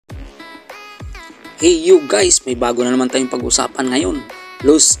Hey you guys, may bago na naman tayong pag-usapan ngayon.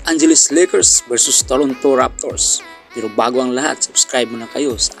 Los Angeles Lakers versus Toronto Raptors. Pero bago ang lahat, subscribe muna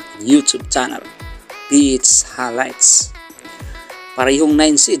kayo sa aking YouTube channel, PH Highlights. Parehong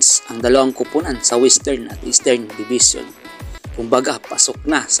 9 seeds ang dalawang kupunan sa Western at Eastern Division. Kumbaga, pasok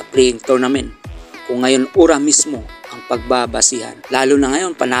na sa playing tournament. Kung ngayon ora mismo ang pagbabasihan. Lalo na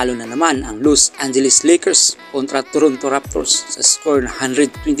ngayon, panalo na naman ang Los Angeles Lakers kontra Toronto Raptors sa score na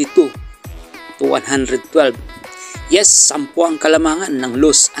 122-112. Yes, 10 ang kalamangan ng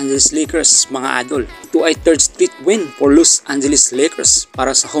Los Angeles Lakers mga idol. Ito ay third straight win for Los Angeles Lakers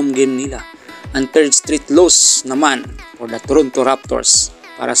para sa home game nila. Ang third straight loss naman for the Toronto Raptors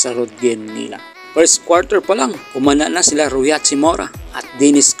para sa road game nila. First quarter pa lang, kumana na sila Russel at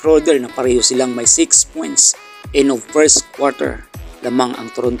Dennis Schroeder na pareho silang may 6 points. End of first quarter, lamang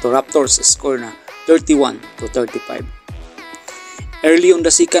ang Toronto Raptors score na 31-35. Early on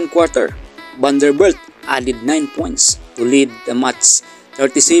the second quarter, Vanderbilt added 9 points to lead the match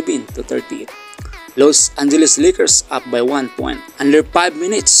 37-38. Los Angeles Lakers up by 1 point under 5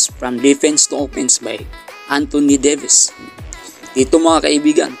 minutes from defense to offense by Anthony Davis. Dito mga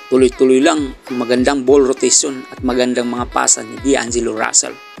kaibigan, tuloy-tuloy lang ang magandang ball rotation at magandang mga pasa ni D'Angelo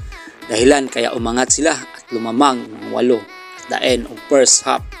Russell. Dahilan kaya umangat sila at lumamang ng 8 at the end of first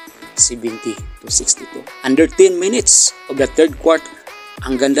half 70-62. Under 10 minutes of the third quarter,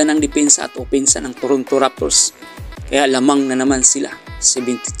 ang ganda ng depensa at opensa ng Toronto Raptors. Kaya lamang na naman sila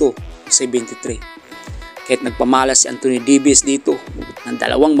 72-73. Kahit nagpamala si Anthony Davis dito ng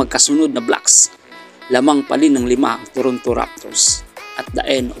dalawang magkasunod na blocks, lamang pa rin ng 5 ang Toronto Raptors at the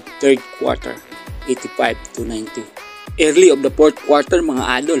end of third quarter 85-90. Early of the fourth quarter mga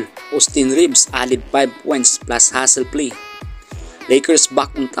idol, Austin Reeves added 5 points plus hustle play. Lakers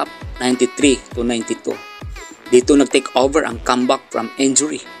back on top 93-92. Dito nag-take over ang comeback from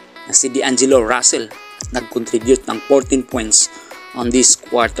injury na si D'Angelo Russel at nag-contribute ng 14 points on this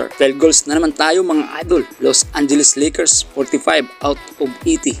quarter. 12 goals na naman tayo mga idol. Los Angeles Lakers 45 out of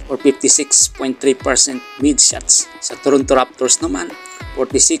 80 or 56.3% mid shots. Sa Toronto Raptors naman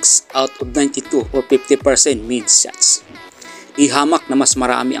 46 out of 92 or 50% mid shots. Ihamak na mas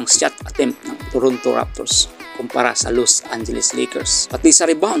marami ang shot attempt ng Toronto Raptors kumpara sa Los Angeles Lakers. Pati sa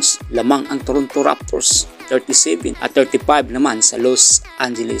rebounds, lamang ang Toronto Raptors 37 at 35 naman sa Los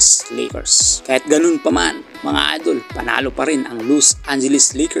Angeles Lakers. Kahit ganun pa man, mga idol, panalo pa rin ang Los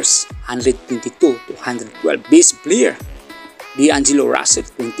Angeles Lakers 122-112. Best player, D'Angelo Russell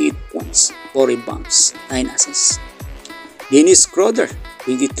 28 points, 4 rebounds, 9 assists. Dennis Schroeder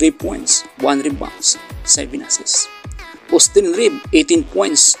 23 points, 1 rebounds, 7 assists. Austin Reeves 18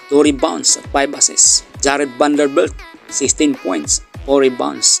 points, 2 rebounds at 5 assists. Jared Vanderbilt 16 points, 4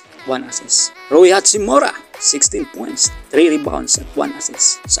 rebounds at 1 assist. Russel 16 points, 3 rebounds at 1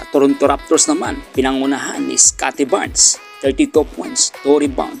 assist. Sa Toronto Raptors naman, pinangunahan ni Scottie Barnes 32 points, 2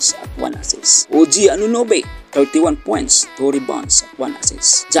 rebounds at 1 assist. OG Anunoby 31 points, 2 rebounds at 1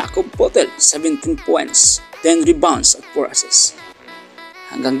 assist. Jakob Poeltl 17 points, 10 rebounds at 4 assists.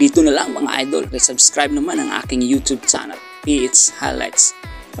 Hanggang dito na lang mga idol. Subscribe naman ang aking YouTube channel, PH Highlights,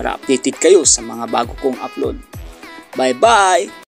 para updated kayo sa mga bago kong upload. Bye bye!